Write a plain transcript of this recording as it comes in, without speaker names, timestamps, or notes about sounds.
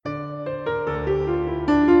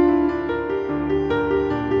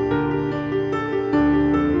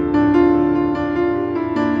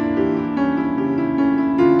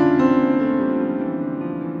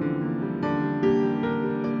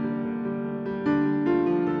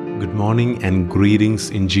Good morning and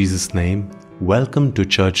greetings in Jesus' name. Welcome to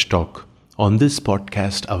Church Talk. On this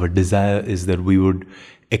podcast, our desire is that we would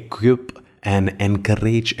equip and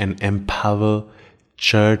encourage and empower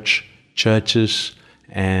churches,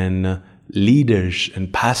 and leaders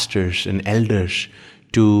and pastors and elders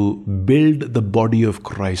to build the body of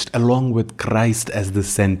Christ along with Christ as the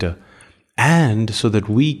center, and so that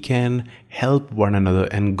we can help one another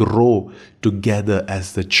and grow together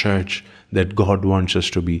as the church that God wants us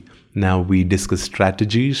to be. Now we discuss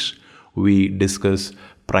strategies, we discuss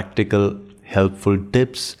practical, helpful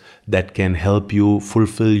tips that can help you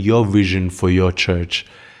fulfill your vision for your church.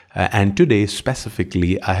 And today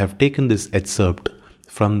specifically, I have taken this excerpt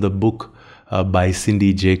from the book by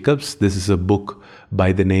Cindy Jacobs. This is a book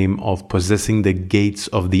by the name of Possessing the Gates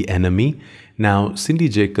of the Enemy. Now, Cindy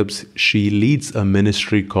Jacobs, she leads a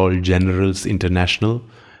ministry called Generals International.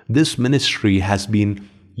 This ministry has been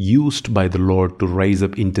used by the Lord to raise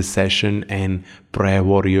up intercession and prayer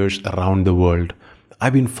warriors around the world.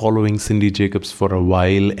 I've been following Cindy Jacobs for a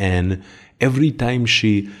while, and every time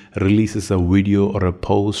she releases a video or a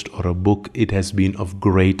post or a book, it has been of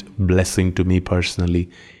great blessing to me personally.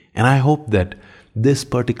 And I hope that this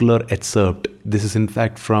particular excerpt, this is in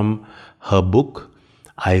fact from her book.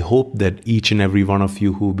 I hope that each and every one of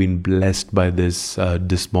you who've been blessed by this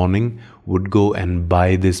morning would go and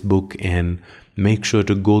buy this book and make sure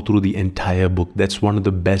to go through the entire book. That's one of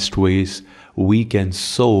the best ways we can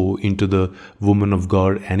sow into the woman of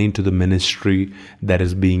God and into the ministry that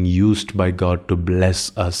is being used by God to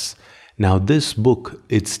bless us. Now, this book,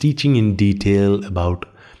 it's teaching in detail about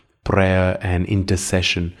prayer and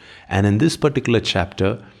intercession. And in this particular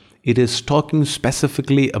chapter, it is talking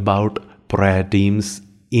specifically about prayer teams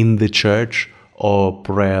in the church or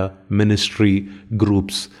prayer ministry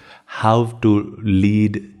groups, how to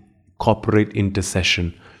lead corporate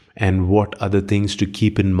intercession, and what other things to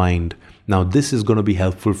keep in mind. Now, this is going to be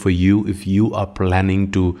helpful for you if you are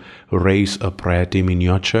planning to raise a prayer team in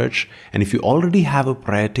your church. And if you already have a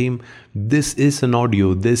prayer team, this is an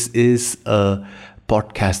audio, this is a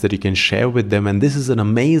podcast that you can share with them. And this is an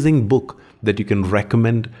amazing book that you can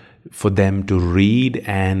recommend for them to read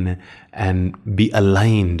and be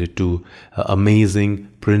aligned to amazing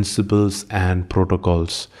principles and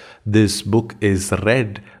protocols. This book is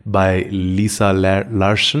read by Lisa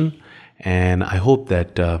Larson, and I hope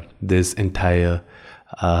that this entire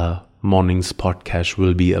morning's podcast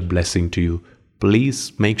will be a blessing to you.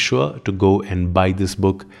 Please make sure to go and buy this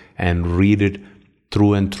book and read it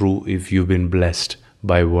through and through if you've been blessed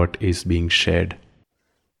by what is being shared.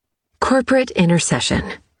 Corporate intercession.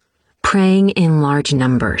 Praying in large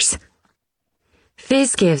numbers.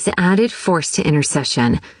 This gives added force to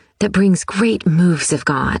intercession that brings great moves of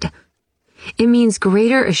God. It means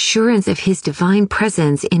greater assurance of His divine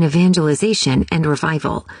presence in evangelization and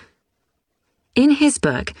revival. In his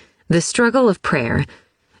book, The Struggle of Prayer,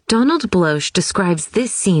 Donald Bloch describes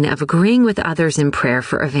this scene of agreeing with others in prayer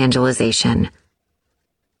for evangelization.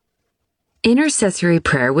 Intercessory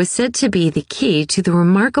prayer was said to be the key to the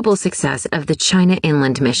remarkable success of the China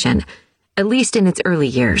Inland Mission, at least in its early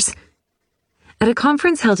years. At a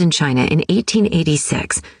conference held in China in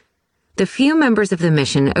 1886, the few members of the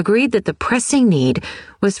mission agreed that the pressing need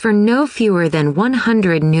was for no fewer than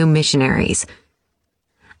 100 new missionaries.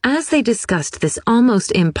 As they discussed this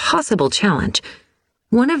almost impossible challenge,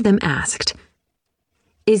 one of them asked,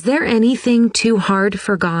 "Is there anything too hard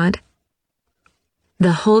for God?"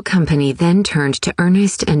 The whole company then turned to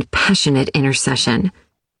earnest and passionate intercession.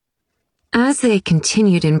 As they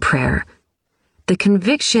continued in prayer, the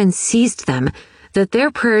conviction seized them that their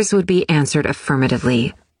prayers would be answered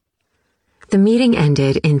affirmatively. The meeting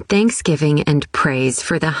ended in thanksgiving and praise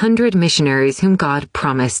for the 100 missionaries whom God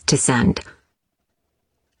promised to send.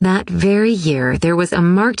 That very year, there was a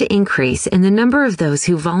marked increase in the number of those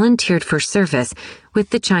who volunteered for service with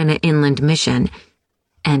the China Inland Mission,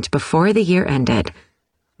 and before the year ended,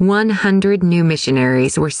 100 new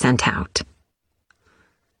missionaries were sent out.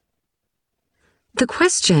 The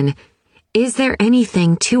question, "Is there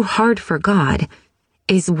anything too hard for God?"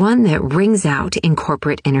 is one that rings out in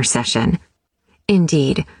corporate intercession.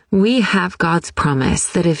 Indeed, we have God's promise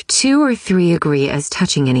that if 2 or 3 agree as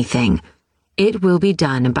touching anything, it will be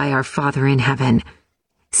done by our Father in heaven.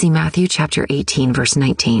 See Matthew chapter 18, verse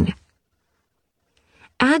 19.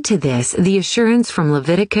 Add to this the assurance from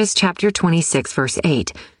Leviticus chapter 26, verse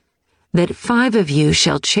 8, that 5 of you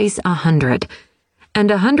shall chase 100,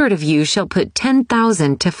 and 100 of you shall put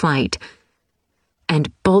 10,000 to flight.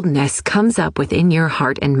 And boldness comes up within your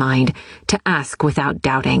heart and mind to ask without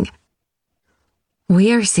doubting.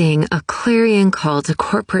 We are seeing a clarion call to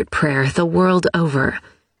corporate prayer the world over.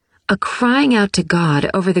 a crying out to God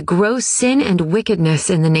over the gross sin and wickedness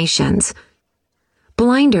in the nations.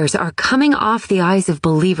 Blinders are coming off the eyes of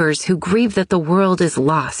believers who grieve that the world is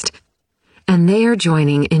lost, and they are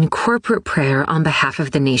joining in corporate prayer on behalf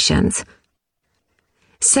of the nations.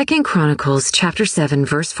 2 Chronicles chapter 7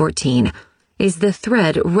 verse 14 is the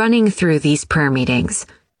thread running through these prayer meetings.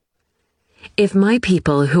 If my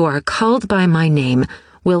people who are called by my name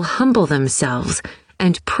will humble themselves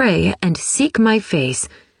and pray and seek my face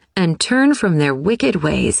and turn from their wicked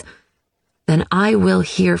ways, then I will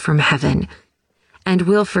hear from heaven and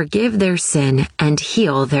will forgive their sin and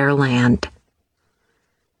heal their land.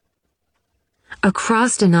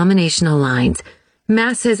 Across denominational lines,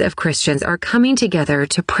 masses of Christians are coming together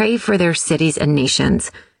to pray for their cities and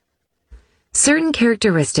nations. Certain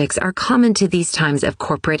characteristics are common to these times of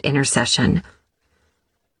corporate intercession.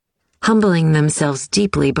 Humbling themselves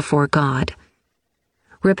deeply before God.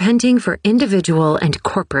 Repenting for individual and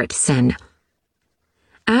corporate sin.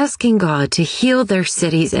 Asking God to heal their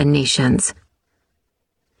cities and nations.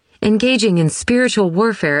 Engaging in spiritual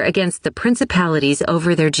warfare against the principalities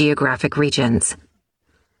over their geographic regions.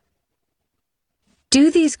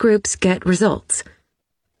 Do these groups get results?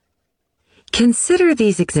 Consider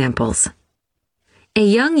these examples. A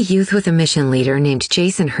young youth with a mission leader named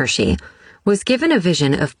Jason Hershey was given a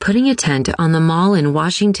vision of putting a tent on the mall in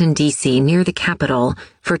Washington, D.C. near the Capitol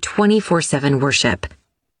for 24/7 worship.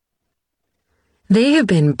 They have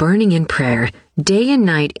been burning in prayer, day and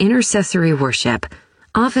night intercessory worship,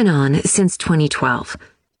 off and on since 2012.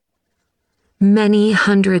 Many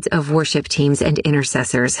hundreds of worship teams and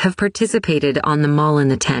intercessors have participated on the mall in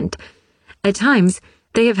the tent. At times,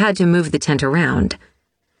 they have had to move the tent around.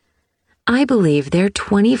 I believe their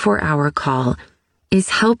 24-hour call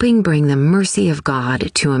is helping bring the mercy of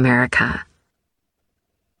God to America.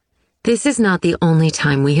 This is not the only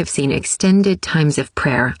time we have seen extended times of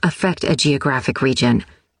prayer affect a geographic region.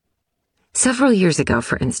 Several years ago,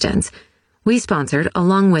 for instance, we sponsored,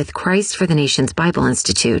 along with Christ for the Nations Bible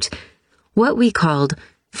Institute, what we called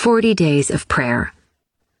 40 Days of Prayer.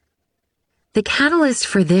 The catalyst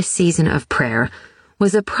for this season of prayer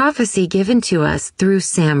was a prophecy given to us through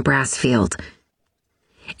Sam Brassfield.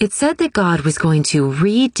 It said that God was going to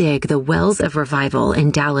re-dig the wells of revival in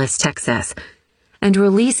Dallas, Texas, and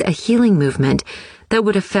release a healing movement that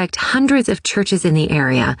would affect hundreds of churches in the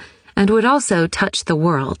area and would also touch the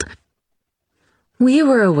world. We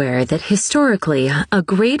were aware that historically, a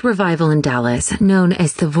great revival in Dallas, known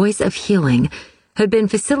as the Voice of Healing, had been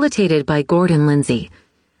facilitated by Gordon Lindsay,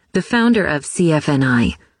 the founder of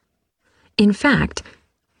CFNI. In fact,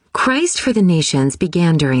 Christ for the Nations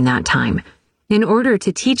began during that time, in order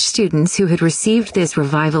to teach students who had received this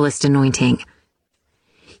revivalist anointing.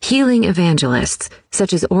 Healing evangelists,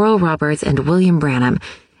 such as Oral Roberts and William Branham,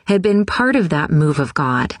 had been part of that move of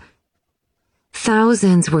God.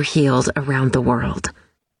 Thousands were healed around the world.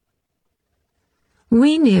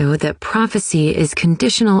 We knew that prophecy is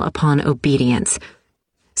conditional upon obedience,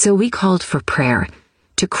 so we called for prayer,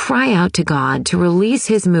 to cry out to God to release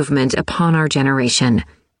His movement upon our generation.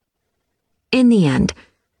 In the end,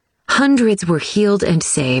 hundreds were healed and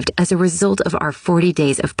saved as a result of our 40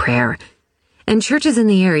 days of prayer, and churches in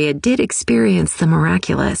the area did experience the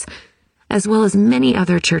miraculous, as well as many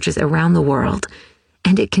other churches around the world,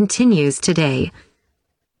 and it continues today.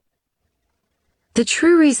 The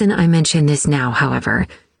true reason I mention this now, however,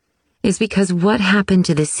 is because what happened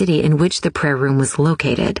to the city in which the prayer room was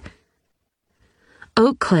located.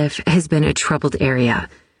 Oak Cliff has been a troubled area,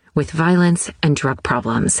 with violence and drug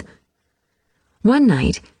problems. One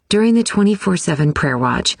night, during the 24/7 prayer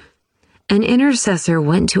watch, an intercessor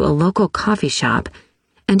went to a local coffee shop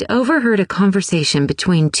and overheard a conversation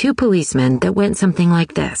between two policemen that went something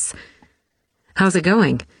like this. "How's it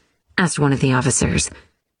going?" asked one of the officers.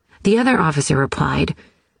 The other officer replied,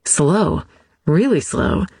 "Slow, really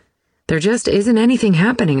slow. There just isn't anything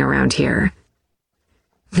happening around here."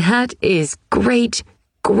 That is great,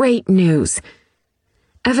 great news.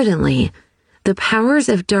 Evidently, the powers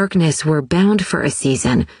of darkness were bound for a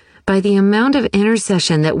season by the amount of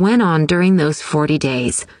intercession that went on during those 40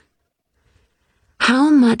 days. How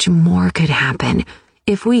much more could happen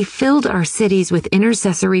if we filled our cities with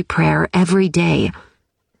intercessory prayer every day?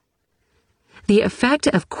 The effect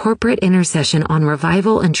of corporate intercession on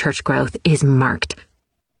revival and church growth is marked.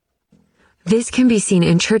 This can be seen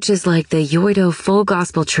in churches like the Yoido Full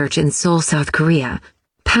Gospel Church in Seoul, South Korea,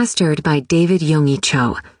 pastored by David Yonggi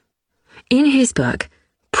Cho. In his book,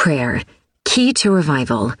 Prayer, Key to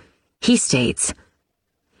Revival, he states,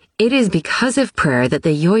 "It is because of prayer that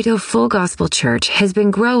the Yoido Full Gospel Church has been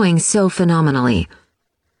growing so phenomenally.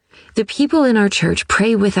 The people in our church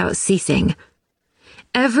pray without ceasing.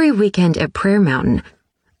 Every weekend at Prayer Mountain,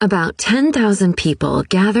 about 10,000 people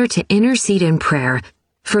gather to intercede in prayer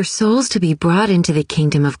for souls to be brought into the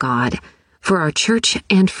kingdom of God, for our church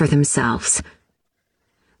and for themselves.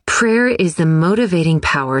 Prayer is the motivating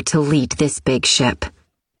power to lead this big ship.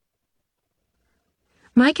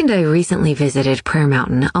 Mike and I recently visited Prayer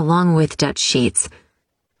Mountain along with Dutch Sheets.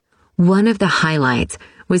 One of the highlights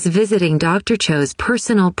was visiting Dr. Cho's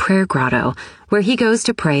personal prayer grotto, where he goes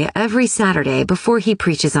to pray every Saturday before he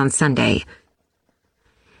preaches on Sunday.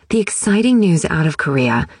 The exciting news out of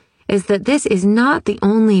Korea is that this is not the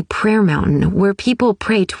only prayer mountain where people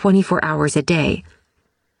pray 24 hours a day.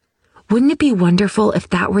 Wouldn't it be wonderful if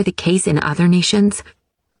that were the case in other nations?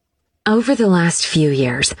 Over the last few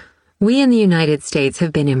years, we in the United States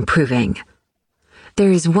have been improving.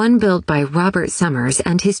 There is one built by Robert Summers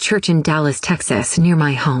and his church in Dallas, Texas, near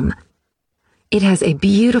my home. It has a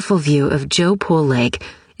beautiful view of Joe Pool Lake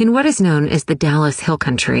in what is known as the Dallas Hill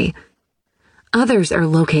Country. Others are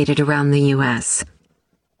located around the U.S.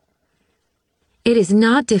 It is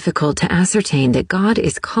not difficult to ascertain that God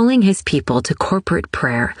is calling his people to corporate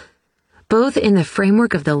prayer, both in the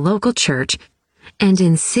framework of the local church and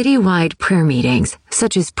in citywide prayer meetings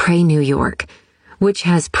such as Pray New York, which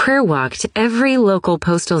has prayer walked every local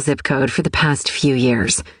postal zip code for the past few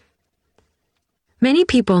years. Many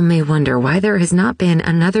people may wonder why there has not been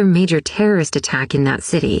another major terrorist attack in that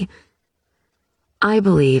city. I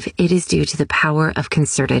believe it is due to the power of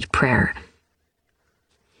concerted prayer.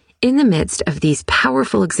 In the midst of these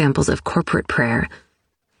powerful examples of corporate prayer,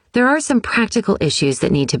 there are some practical issues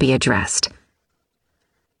that need to be addressed.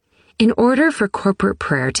 In order for corporate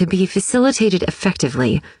prayer to be facilitated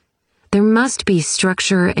effectively, there must be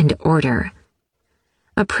structure and order.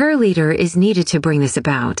 A prayer leader is needed to bring this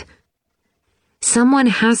about. Someone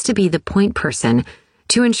has to be the point person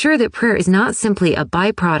to ensure that prayer is not simply a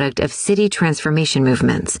byproduct of city transformation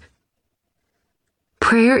movements.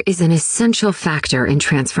 Prayer is an essential factor in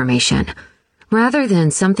transformation, rather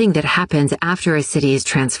than something that happens after a city is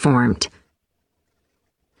transformed.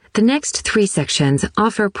 The next 3 sections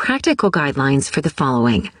offer practical guidelines for the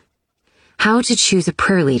following: how to choose a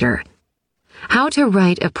prayer leader, how to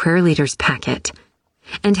write a prayer leader's packet,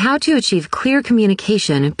 and how to achieve clear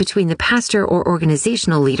communication between the pastor or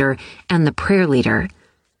organizational leader and the prayer leader.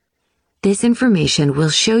 This information will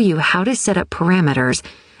show you how to set up parameters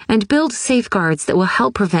and build safeguards that will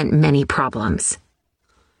help prevent many problems.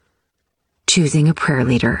 Choosing a prayer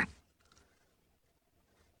leader.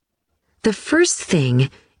 The first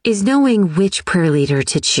thing is knowing which prayer leader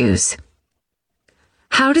to choose.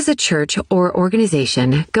 How does a church or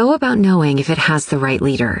organization go about knowing if it has the right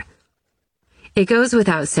leader? It goes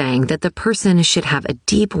without saying that the person should have a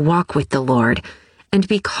deep walk with the Lord and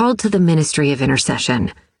be called to the ministry of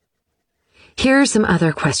intercession. Here are some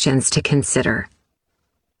other questions to consider.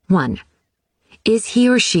 1. Is he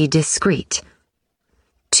or she discreet?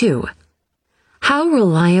 2. How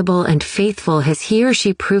reliable and faithful has he or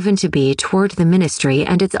she proven to be toward the ministry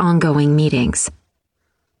and its ongoing meetings?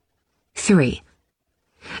 3.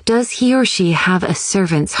 Does he or she have a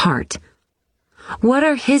servant's heart? What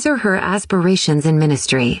are his or her aspirations in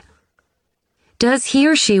ministry? Does he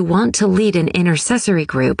or she want to lead an intercessory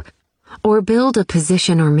group or build a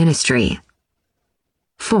position or ministry?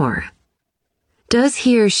 4. Does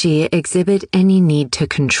he or she exhibit any need to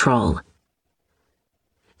control?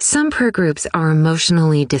 Some prayer groups are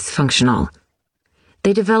emotionally dysfunctional.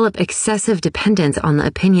 They develop excessive dependence on the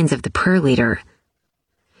opinions of the prayer leader.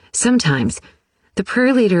 Sometimes, the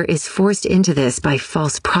prayer leader is forced into this by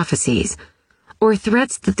false prophecies, or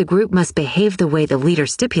threats that the group must behave the way the leader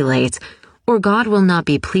stipulates, or God will not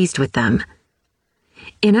be pleased with them.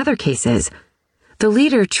 In other cases, the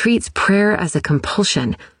leader treats prayer as a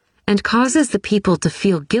compulsion and causes the people to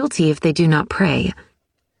feel guilty if they do not pray.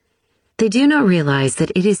 They do not realize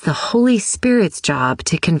that it is the Holy Spirit's job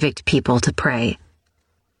to convict people to pray.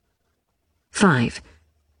 5.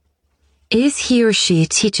 Is he or she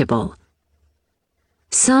teachable?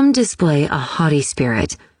 Some display a haughty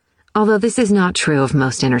spirit, although this is not true of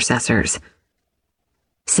most intercessors.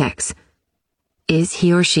 6. Is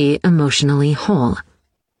he or she emotionally whole?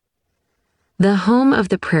 The home of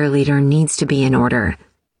the prayer leader needs to be in order.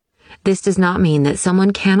 This does not mean that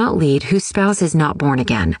someone cannot lead whose spouse is not born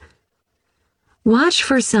again. Watch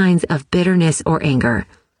for signs of bitterness or anger,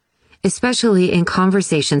 especially in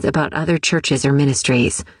conversations about other churches or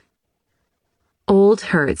ministries. Old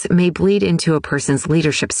hurts may bleed into a person's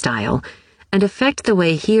leadership style and affect the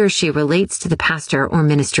way he or she relates to the pastor or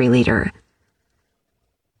ministry leader.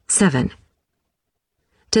 7.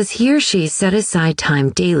 Does he or she set aside time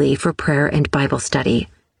daily for prayer and Bible study?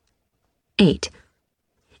 8.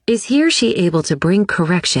 Is he or she able to bring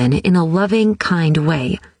correction in a loving, kind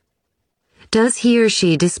way? Does he or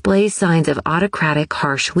she display signs of autocratic,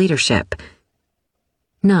 harsh leadership?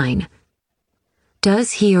 9.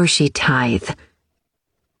 Does he or she tithe?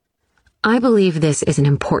 I believe this is an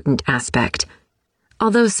important aspect,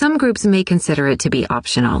 although some groups may consider it to be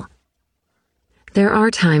optional. There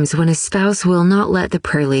are times when a spouse will not let the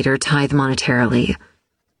prayer leader tithe monetarily.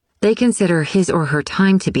 They consider his or her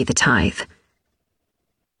time to be the tithe.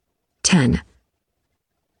 10.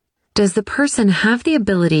 Does the person have the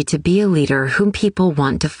ability to be a leader whom people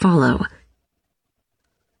want to follow?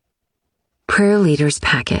 Prayer Leader's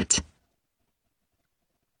Packet.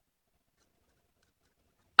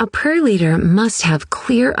 A prayer leader must have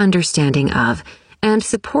clear understanding of and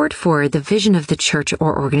support for the vision of the church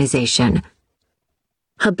or organization.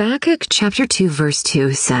 Habakkuk chapter 2 verse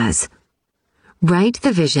 2 says, "Write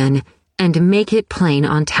the vision and make it plain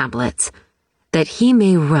on tablets, that he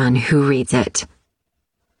may run who reads it."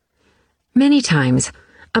 Many times,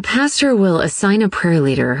 a pastor will assign a prayer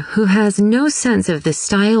leader who has no sense of the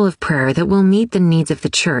style of prayer that will meet the needs of the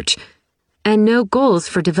church and no goals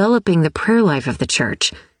for developing the prayer life of the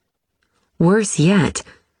church. Worse yet,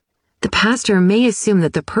 the pastor may assume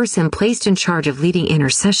that the person placed in charge of leading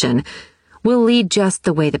intercession will lead just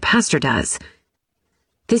the way the pastor does.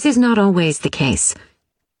 This is not always the case.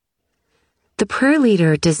 The prayer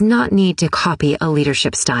leader does not need to copy a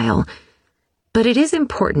leadership style, but it is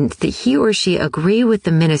important that he or she agree with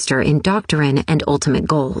the minister in doctrine and ultimate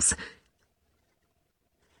goals.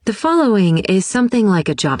 The following is something like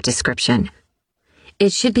a job description.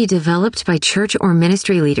 It should be developed by church or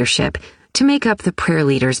ministry leadership to make up the prayer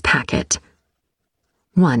leader's packet.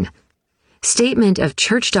 1. Statement of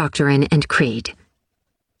church doctrine and creed.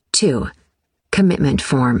 2. Commitment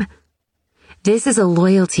form. This is a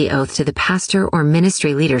loyalty oath to the pastor or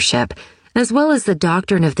ministry leadership, as well as the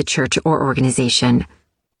doctrine of the church or organization.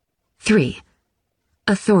 3.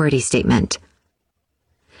 Authority statement.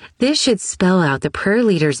 This should spell out the prayer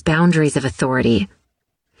leader's boundaries of authority.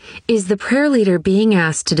 Is the prayer leader being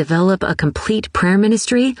asked to develop a complete prayer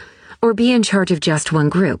ministry or be in charge of just one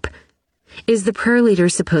group? Is the prayer leader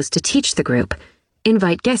supposed to teach the group,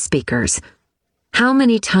 invite guest speakers? How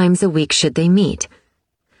many times a week should they meet?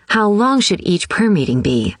 How long should each prayer meeting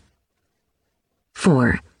be?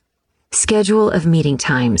 4. Schedule of meeting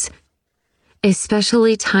times,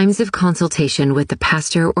 especially times of consultation with the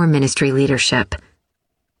pastor or ministry leadership.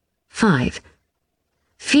 5.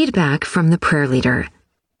 Feedback from the prayer leader.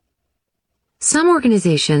 Some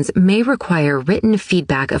organizations may require written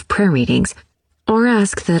feedback of prayer meetings or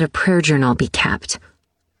ask that a prayer journal be kept.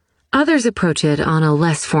 Others approach it on a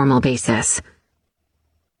less formal basis.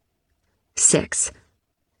 6.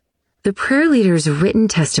 The prayer leader's written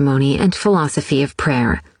testimony and philosophy of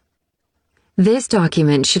prayer. This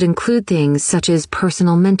document should include things such as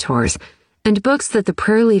personal mentors and books that the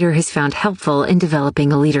prayer leader has found helpful in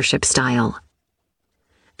developing a leadership style.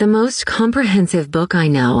 The most comprehensive book I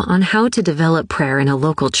know on how to develop prayer in a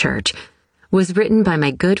local church was written by my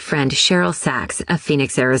good friend Cheryl Sachs of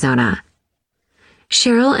Phoenix, Arizona.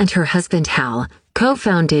 Cheryl and her husband Hal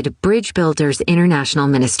co-founded Bridge Builders International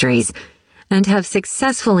Ministries and have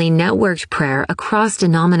successfully networked prayer across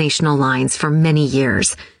denominational lines for many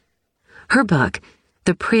years. Her book,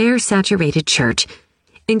 The Prayer-Saturated Church,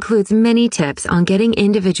 includes many tips on getting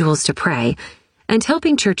individuals to pray and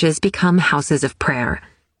helping churches become houses of prayer.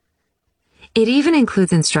 It even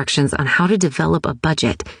includes instructions on how to develop a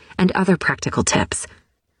budget and other practical tips.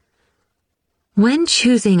 When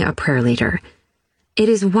choosing a prayer leader, it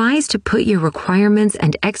is wise to put your requirements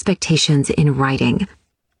and expectations in writing.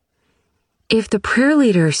 If the prayer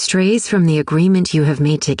leader strays from the agreement you have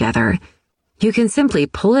made together, you can simply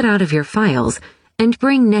pull it out of your files and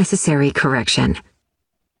bring necessary correction.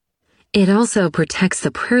 It also protects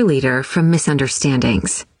the prayer leader from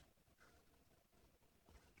misunderstandings.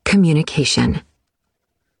 Communication.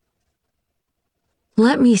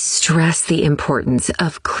 Let me stress the importance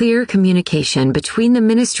of clear communication between the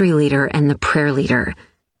ministry leader and the prayer leader.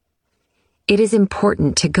 It is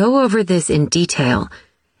important to go over this in detail,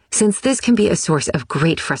 since this can be a source of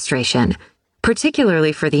great frustration,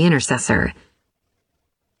 particularly for the intercessor.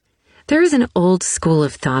 There is an old school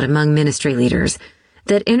of thought among ministry leaders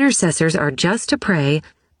that intercessors are just to pray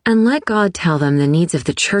and let God tell them the needs of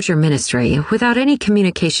the church or ministry without any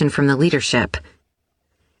communication from the leadership.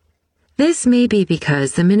 This may be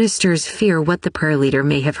because the ministers fear what the prayer leader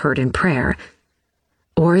may have heard in prayer,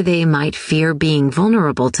 or they might fear being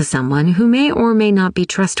vulnerable to someone who may or may not be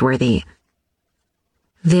trustworthy.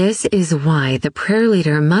 This is why the prayer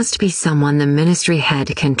leader must be someone the ministry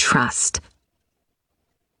head can trust.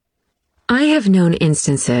 I have known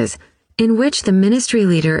instances in which the ministry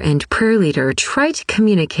leader and prayer leader try to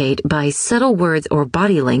communicate by subtle words or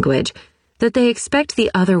body language that they expect the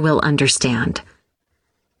other will understand.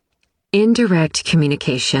 Indirect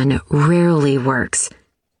communication rarely works.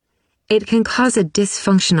 It can cause a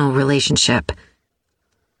dysfunctional relationship.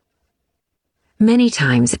 Many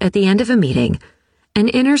times at the end of a meeting, an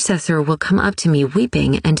intercessor will come up to me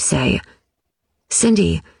weeping and say,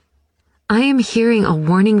 "Cindy, I am hearing a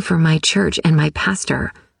warning for my church and my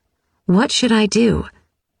pastor. What should I do?"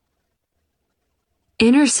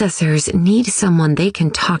 Intercessors need someone they can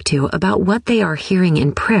talk to about what they are hearing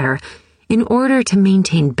in prayer in order to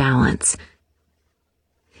maintain balance.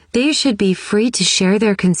 They should be free to share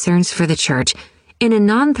their concerns for the church in a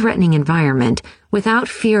non-threatening environment without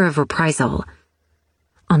fear of reprisal.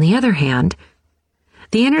 On the other hand,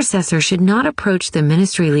 the intercessor should not approach the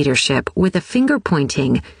ministry leadership with a finger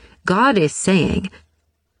pointing, "God is saying."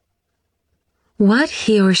 What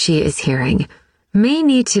he or she is hearing may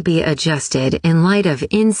need to be adjusted in light of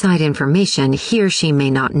inside information he or she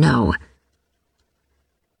may not know.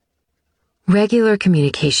 Regular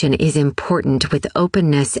communication is important with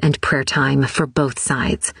openness and prayer time for both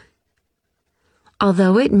sides.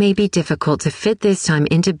 Although it may be difficult to fit this time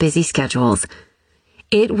into busy schedules,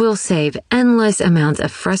 it will save endless amounts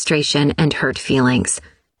of frustration and hurt feelings.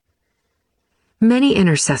 Many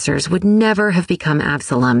intercessors would never have become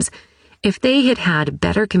Absaloms if they had had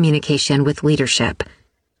better communication with leadership.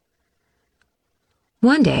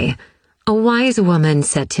 One day, a wise woman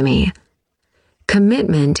said to me,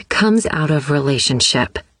 "Commitment comes out of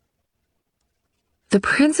relationship." The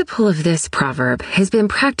principle of this proverb has been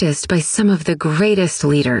practiced by some of the greatest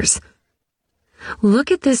leaders.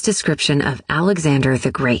 Look at this description of Alexander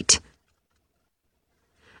the Great.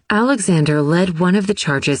 Alexander led one of the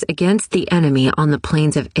charges against the enemy on the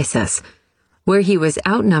plains of Issus, where he was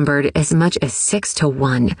outnumbered as much as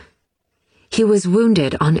 6-1. He was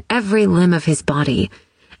wounded on every limb of his body,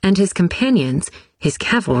 and his companions, his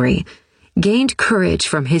cavalry, gained courage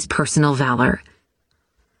from his personal valor.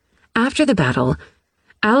 After the battle,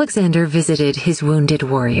 Alexander visited his wounded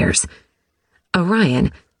warriors.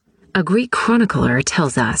 Orion, a Greek chronicler,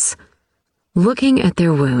 tells us, looking at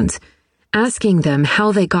their wounds, asking them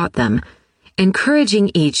how they got them, encouraging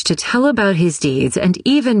each to tell about his deeds and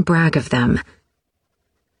even brag of them.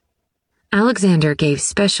 Alexander gave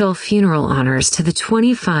special funeral honors to the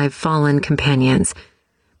 25 fallen companions,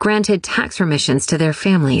 granted tax remissions to their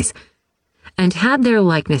families, and had their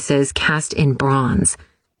likenesses cast in bronze.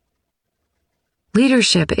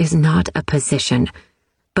 Leadership is not a position,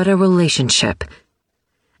 but a relationship.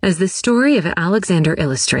 As the story of Alexander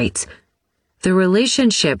illustrates, the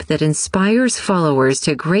relationship that inspires followers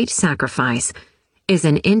to great sacrifice is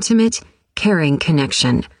an intimate, caring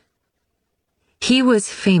connection. He was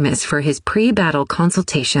famous for his pre-battle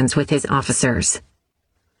consultations with his officers.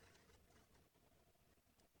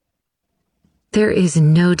 There is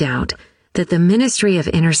no doubt that the ministry of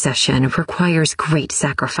intercession requires great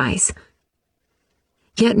sacrifice.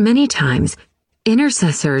 Yet many times,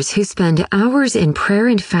 intercessors who spend hours in prayer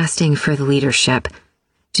and fasting for the leadership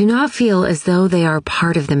do not feel as though they are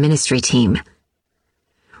part of the ministry team.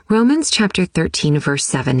 Romans chapter 13 verse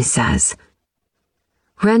 7 says,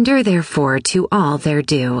 "Render therefore to all their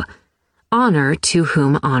due, honor to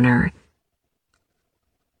whom honor."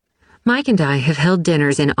 Mike and I have held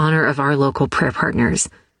dinners in honor of our local prayer partners.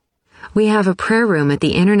 We have a prayer room at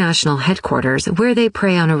the international headquarters where they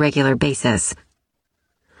pray on a regular basis.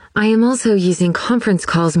 I am also using conference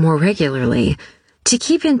calls more regularly to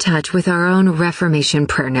keep in touch with our own Reformation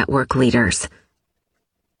Prayer Network leaders.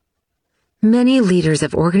 Many leaders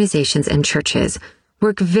of organizations and churches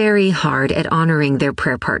work very hard at honoring their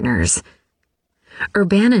prayer partners.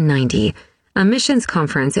 Urbana 90, a missions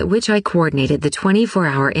conference at which I coordinated the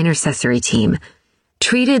 24-hour intercessory team,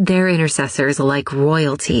 treated their intercessors like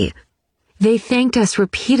royalty. They thanked us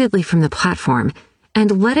repeatedly from the platform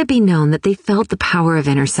and let it be known that they felt the power of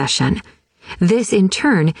intercession. This, in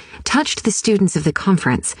turn, touched the students of the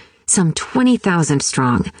conference, some 20,000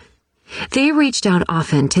 strong. They reached out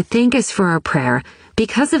often to thank us for our prayer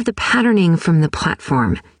because of the patterning from the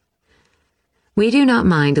platform. We do not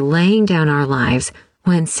mind laying down our lives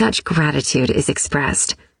when such gratitude is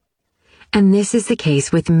expressed. And this is the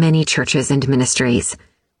case with many churches and ministries.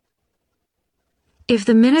 If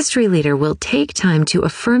the ministry leader will take time to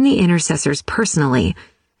affirm the intercessors personally,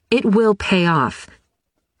 it will pay off.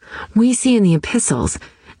 We see in the epistles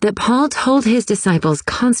that Paul told his disciples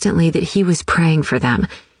constantly that he was praying for them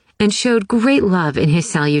and showed great love in his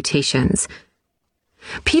salutations.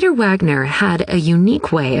 Peter Wagner had a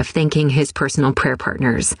unique way of thanking his personal prayer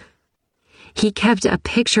partners. he kept a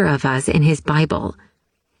picture of us in his Bible.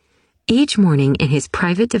 Each morning in his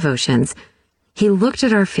private devotions, he looked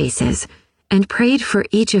at our faces and prayed for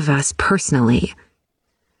each of us personally.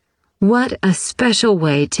 What a special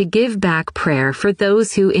way to give back prayer for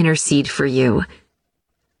those who intercede for you.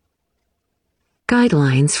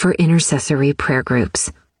 Guidelines for intercessory prayer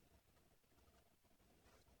groups.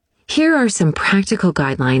 Here are some practical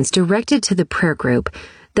guidelines directed to the prayer group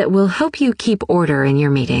that will help you keep order in your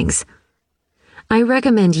meetings. I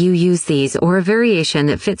recommend you use these or a variation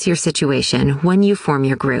that fits your situation when you form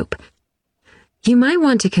your group. You might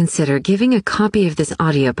want to consider giving a copy of this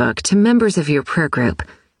audiobook to members of your prayer group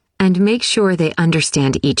and make sure they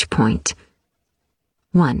understand each point.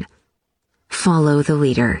 1. Follow the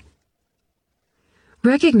leader.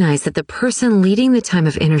 Recognize that the person leading the time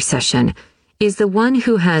of intercession is the one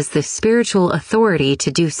who has the spiritual authority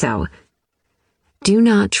to do so. Do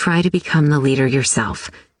not try to become the leader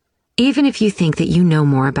yourself, even if you think that you know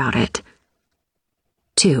more about it.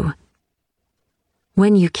 2.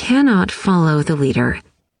 When you cannot follow the leader.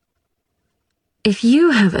 If you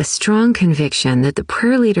have a strong conviction that the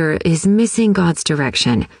prayer leader is missing God's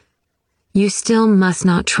direction, you still must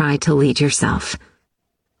not try to lead yourself.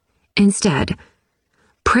 Instead,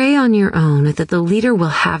 pray on your own that the leader will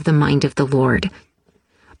have the mind of the Lord.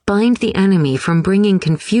 Bind the enemy from bringing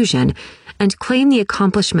confusion and claim the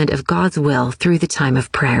accomplishment of God's will through the time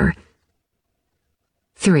of prayer.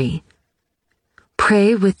 3.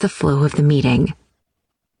 Pray with the flow of the meeting.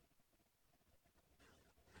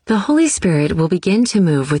 The Holy Spirit will begin to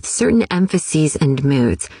move with certain emphases and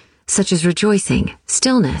moods, such as rejoicing,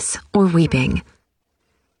 stillness, or weeping.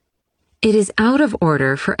 It is out of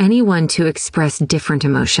order for anyone to express different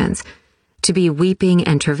emotions, to be weeping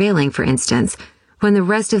and travailing, for instance, when the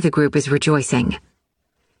rest of the group is rejoicing.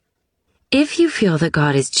 If you feel that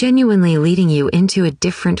God is genuinely leading you into a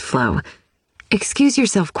different flow, excuse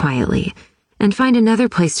yourself quietly and find another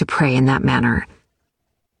place to pray in that manner.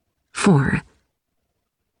 4.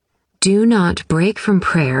 Do not break from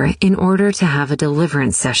prayer in order to have a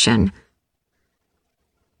deliverance session.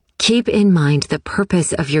 Keep in mind the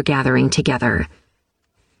purpose of your gathering together.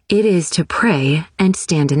 It is to pray and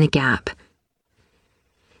stand in the gap.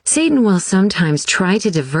 Satan will sometimes try to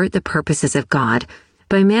divert the purposes of God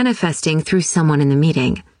by manifesting through someone in the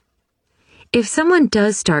meeting. If someone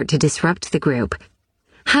does start to disrupt the group,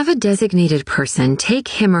 have a designated person take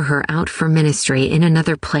him or her out for ministry in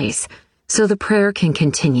another place so the prayer can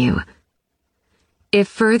continue. If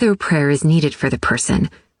further prayer is needed for the person,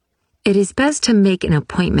 it is best to make an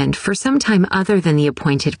appointment for some time other than the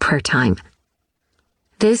appointed prayer time.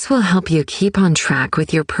 This will help you keep on track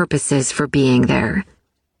with your purposes for being there.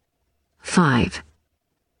 5.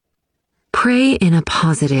 Pray in a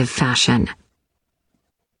positive fashion.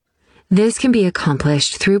 This can be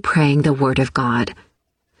accomplished through praying the Word of God.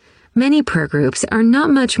 Many prayer groups are not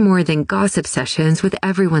much more than gossip sessions with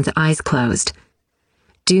everyone's eyes closed.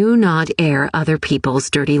 Do not air other people's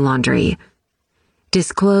dirty laundry.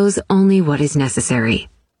 Disclose only what is necessary.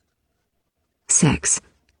 6.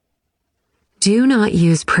 Do not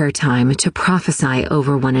use prayer time to prophesy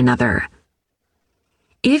over one another.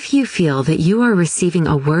 If you feel that you are receiving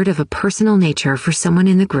a word of a personal nature for someone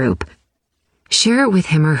in the group, share it with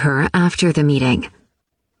him or her after the meeting.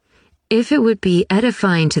 If it would be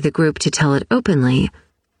edifying to the group to tell it openly,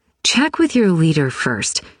 check with your leader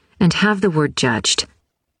first and have the word judged.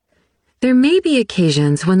 There may be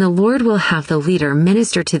occasions when the Lord will have the leader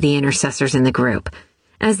minister to the intercessors in the group,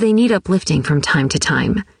 as they need uplifting from time to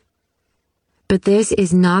time. But this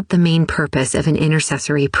is not the main purpose of an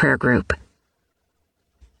intercessory prayer group.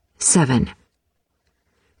 7.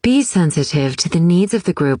 Be sensitive to the needs of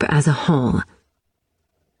the group as a whole.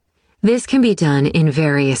 This can be done in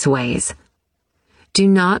various ways. Do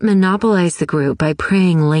not monopolize the group by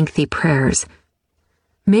praying lengthy prayers.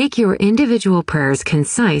 Make your individual prayers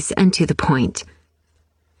concise and to the point.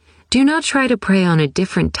 Do not try to pray on a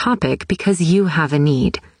different topic because you have a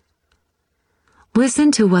need.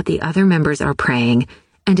 Listen to what the other members are praying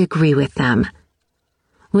and agree with them.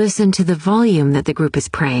 Listen to the volume that the group is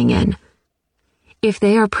praying in. If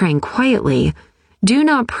they are praying quietly, do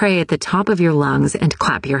not pray at the top of your lungs and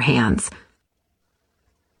clap your hands.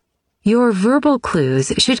 Your verbal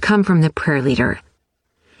clues should come from the prayer leader.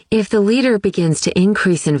 If the leader begins to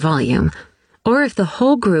increase in volume, or if the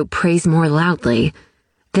whole group prays more loudly,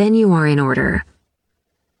 then you are in order.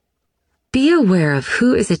 Be aware of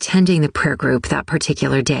who is attending the prayer group that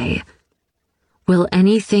particular day. Will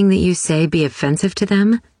anything that you say be offensive to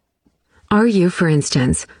them? Are you, for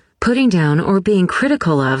instance, putting down or being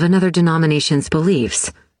critical of another denomination's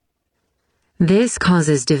beliefs? This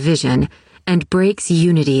causes division and breaks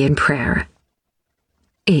unity in prayer.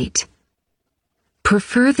 8.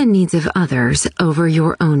 Prefer the needs of others over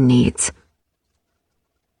your own needs.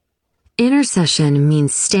 Intercession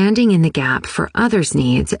means standing in the gap for others'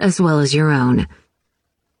 needs as well as your own.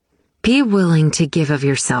 Be willing to give of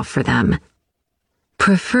yourself for them.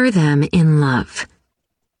 Prefer them in love.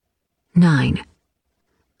 9.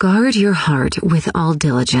 Guard your heart with all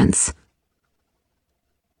diligence.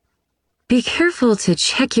 Be careful to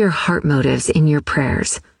check your heart motives in your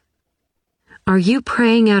prayers. Are you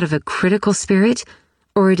praying out of a critical spirit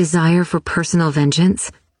or a desire for personal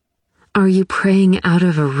vengeance? Are you praying out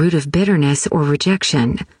of a root of bitterness or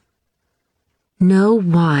rejection? Know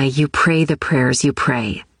why you pray the prayers you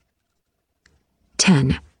pray.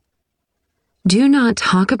 10. Do not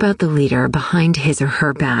talk about the leader behind his or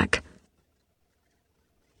her back.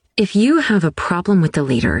 If you have a problem with the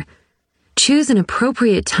leader, choose an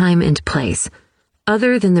appropriate time and place,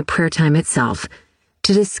 other than the prayer time itself,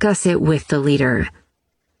 to discuss it with the leader.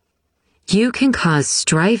 You can cause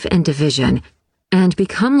strife and division and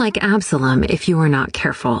become like Absalom if you are not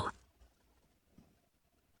careful.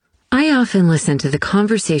 I often listen to the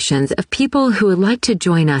conversations of people who would like to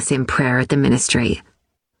join us in prayer at the ministry.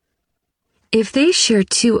 If they share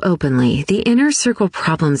too openly the inner circle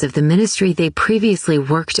problems of the ministry they previously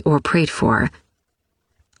worked or prayed for,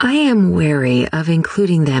 I am wary of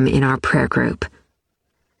including them in our prayer group.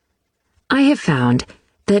 I have found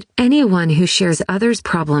that anyone who shares others'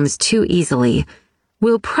 problems too easily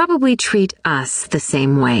will probably treat us the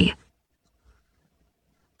same way.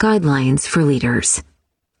 Guidelines for leaders.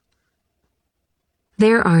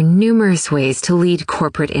 There are numerous ways to lead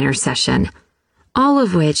corporate intercession, all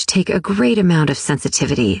of which take a great amount of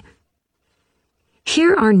sensitivity.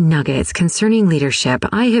 Here are nuggets concerning leadership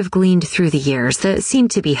I have gleaned through the years that seem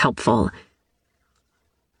to be helpful.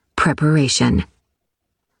 Preparation.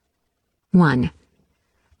 1.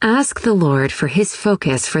 Ask the Lord for His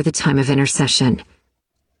focus for the time of intercession.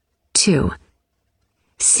 2.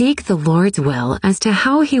 Seek the Lord's will as to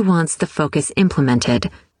how He wants the focus implemented.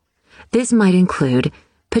 This might include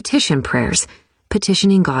petition prayers,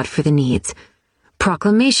 petitioning God for the needs,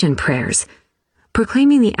 proclamation prayers,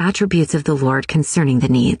 proclaiming the attributes of the Lord concerning the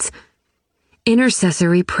needs,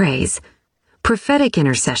 intercessory praise, prophetic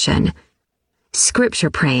intercession, scripture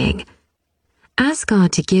praying. Ask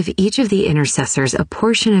God to give each of the intercessors a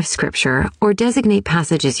portion of scripture or designate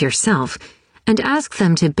passages yourself and ask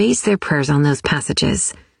them to base their prayers on those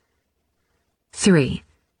passages. 3.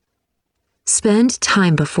 Spend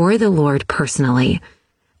time before the Lord personally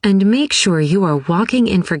and make sure you are walking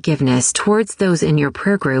in forgiveness towards those in your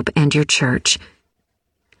prayer group and your church.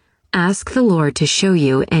 Ask the Lord to show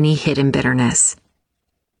you any hidden bitterness.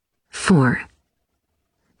 4.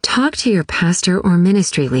 Talk to your pastor or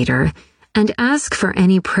ministry leader and ask for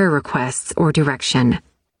any prayer requests or direction.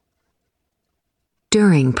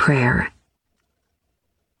 During prayer.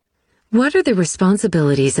 What are the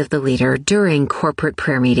responsibilities of the leader during corporate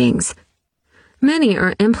prayer meetings? Many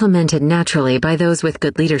are implemented naturally by those with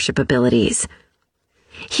good leadership abilities.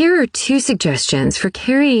 Here are 2 suggestions for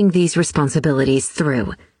carrying these responsibilities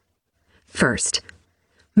through. First,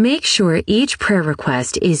 make sure each prayer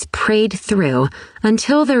request is prayed through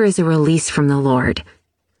until there is a release from the Lord.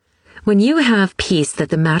 When you have peace that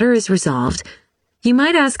the matter is resolved, you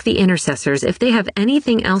might ask the intercessors if they have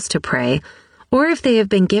anything else to pray or if they have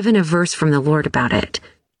been given a verse from the Lord about it.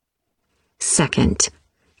 Second,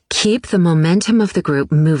 keep the momentum of the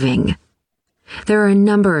group moving. There are a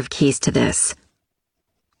number of keys to this.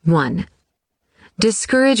 1.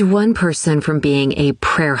 Discourage one person from being a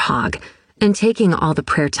prayer hog and taking all the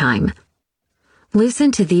prayer time.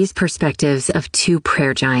 Listen to these perspectives of 2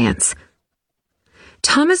 prayer giants.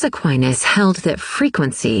 Thomas Aquinas held that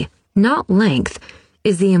frequency, not length,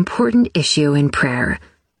 is the important issue in prayer.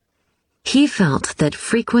 He felt that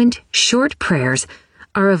frequent, short prayers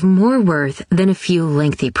are of more worth than a few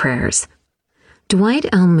lengthy prayers. Dwight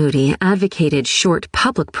L. Moody advocated short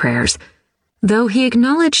public prayers, though he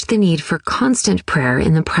acknowledged the need for constant prayer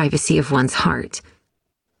in the privacy of one's heart.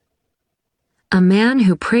 A man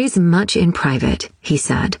who prays much in private, he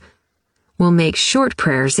said, will make short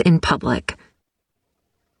prayers in public.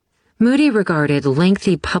 Moody regarded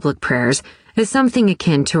lengthy public prayers as something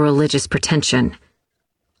akin to religious pretension.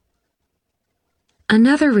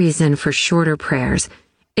 Another reason for shorter prayers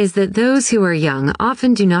is that those who are young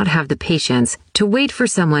often do not have the patience to wait for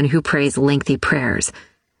someone who prays lengthy prayers.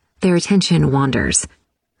 Their attention wanders.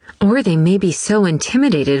 Or they may be so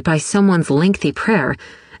intimidated by someone's lengthy prayer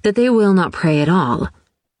that they will not pray at all.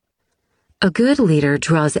 A good leader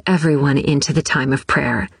draws everyone into the time of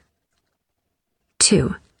prayer.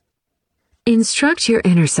 2. Instruct your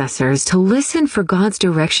intercessors to listen for God's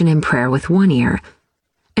direction in prayer with one ear,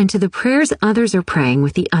 and to the prayers others are praying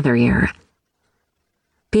with the other ear.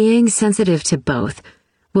 Being sensitive to both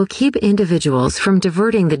will keep individuals from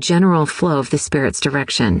diverting the general flow of the Spirit's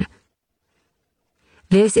direction.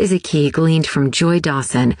 This is a key gleaned from Joy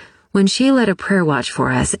Dawson when she led a prayer watch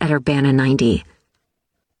for us at Urbana 90.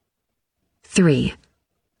 3.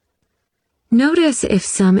 Notice if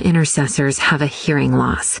some intercessors have a hearing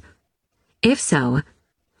loss. If so,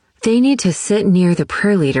 they need to sit near the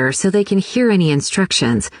prayer leader so they can hear any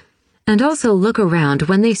instructions, and also look around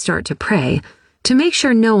when they start to pray to make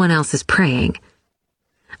sure no one else is praying.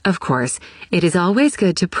 Of course, it is always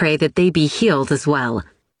good to pray that they be healed as well.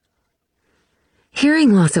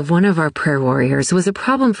 Hearing loss of one of our prayer warriors was a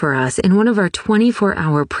problem for us in one of our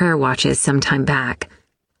 24-hour prayer watches some time back.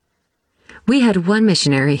 We had one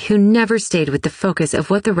missionary who never stayed with the focus of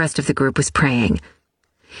what the rest of the group was praying.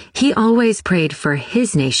 He always prayed for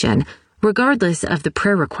his nation, regardless of the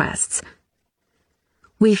prayer requests.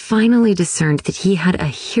 We finally discerned that he had a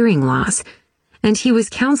hearing loss, and he was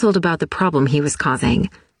counseled about the problem he was causing.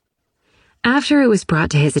 After it was brought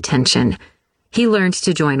to his attention, he learned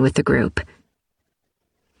to join with the group.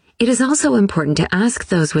 It is also important to ask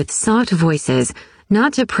those with soft voices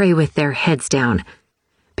not to pray with their heads down,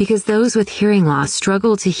 because those with hearing loss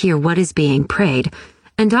struggle to hear what is being prayed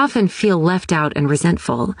and often feel left out and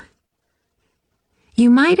resentful. You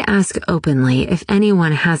might ask openly if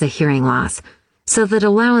anyone has a hearing loss so that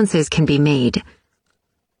allowances can be made.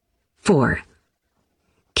 4.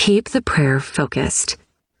 Keep the prayer focused.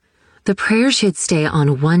 The prayer should stay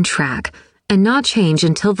on one track and not change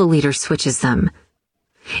until the leader switches them.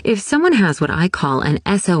 If someone has what I call an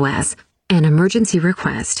SOS, an emergency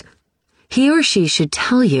request, he or she should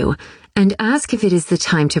tell you and ask if it is the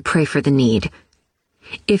time to pray for the need.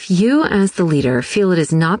 If you, as the leader, feel it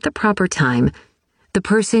is not the proper time, the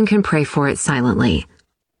person can pray for it silently.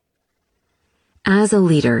 As a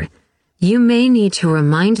leader, you may need to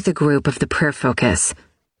remind the group of the prayer focus.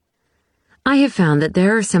 I have found that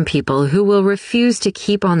there are some people who will refuse to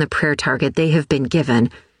keep on the prayer target they have been given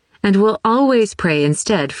and will always pray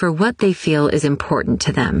instead for what they feel is important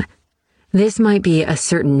to them. This might be a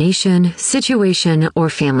certain nation, situation, or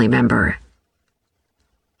family member.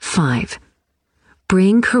 5.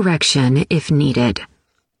 Bring correction if needed.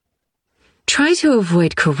 Try to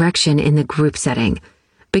avoid correction in the group setting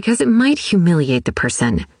because it might humiliate the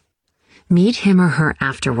person. Meet him or her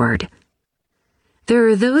afterward. There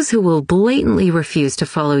are those who will blatantly refuse to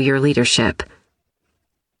follow your leadership.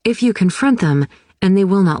 If you confront them and they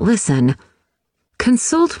will not listen,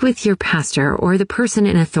 consult with your pastor or the person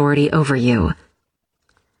in authority over you.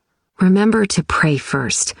 Remember to pray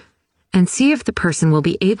first and see if the person will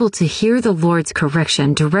be able to hear the Lord's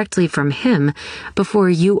correction directly from him before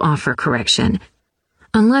you offer correction,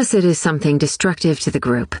 unless it is something destructive to the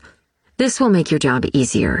group. This will make your job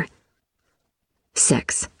easier.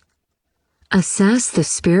 6. Assess the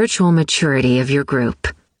spiritual maturity of your group.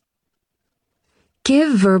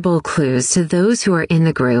 Give verbal clues to those who are in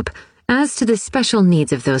the group as to the special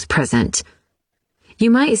needs of those present.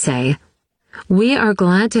 You might say, "We are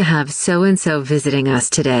glad to have so-and-so visiting us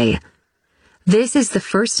today. This is the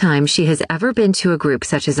first time she has ever been to a group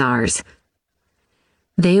such as ours."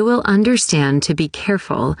 They will understand to be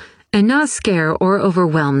careful and not scare or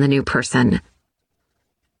overwhelm the new person.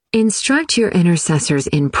 Instruct your intercessors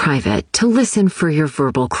in private to listen for your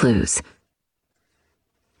verbal clues.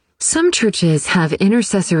 Some churches have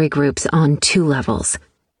intercessory groups on 2 levels.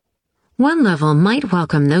 One level might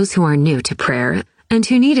welcome those who are new to prayer and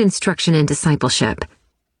who need instruction in discipleship.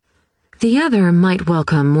 The other might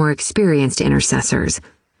welcome more experienced intercessors,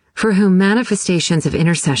 for whom manifestations of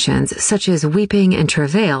intercessions such as weeping and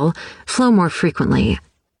travail flow more frequently.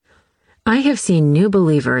 I have seen new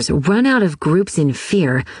believers run out of groups in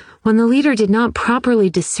fear when the leader did not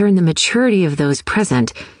properly discern the maturity of those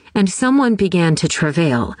present and someone began to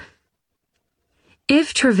travail.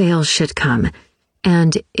 If travail should come,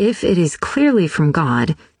 and if it is clearly from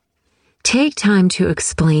God, take time to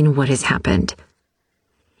explain what has happened.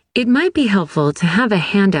 It might be helpful to have a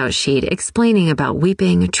handout sheet explaining about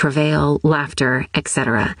weeping, travail, laughter,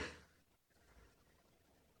 etc.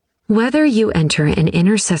 Whether you enter an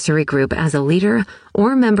intercessory group as a leader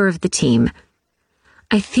or member of the team,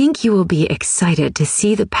 I think you will be excited to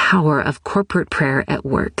see the power of corporate prayer at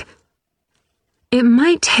work. It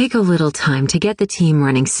might take a little time to get the team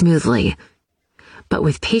running smoothly, but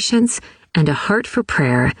with patience and a heart for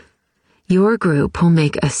prayer, your group will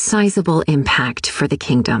make a sizable impact for the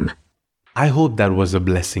kingdom. I hope that was a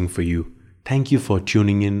blessing for you. Thank you for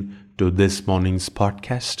tuning in to this morning's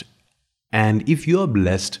podcast. And if you are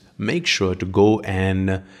blessed, make sure to go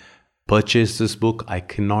and purchase this book. I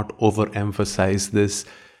cannot overemphasize this.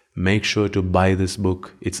 Make sure to buy this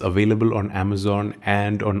book. It's available on Amazon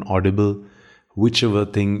and on Audible, whichever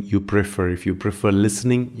thing you prefer. If you prefer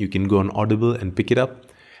listening, you can go on Audible and pick it up.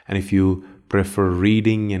 And if you prefer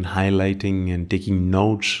reading and highlighting and taking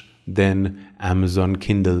notes, then Amazon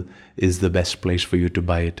Kindle is the best place for you to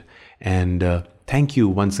buy it. And thank you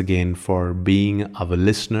once again for being our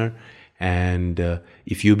listener. And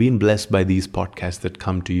if you've been blessed by these podcasts that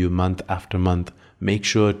come to you month after month, make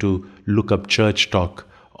sure to look up Church Talk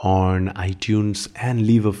on iTunes and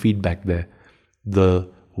leave a feedback there. The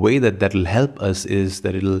way that will help us is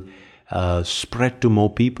that it'll spread to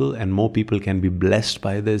more people, and more people can be blessed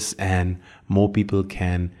by this, and more people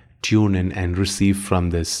can tune in and receive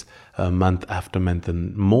from this month after month,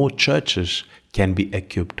 and more churches can be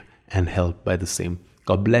equipped and helped by the same.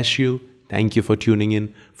 God bless you. Thank you for tuning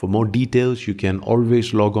in. For more details, you can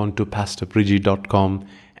always log on to pastorpriji.com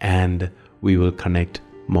and we will connect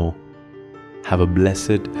more. Have a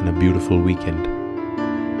blessed and a beautiful weekend.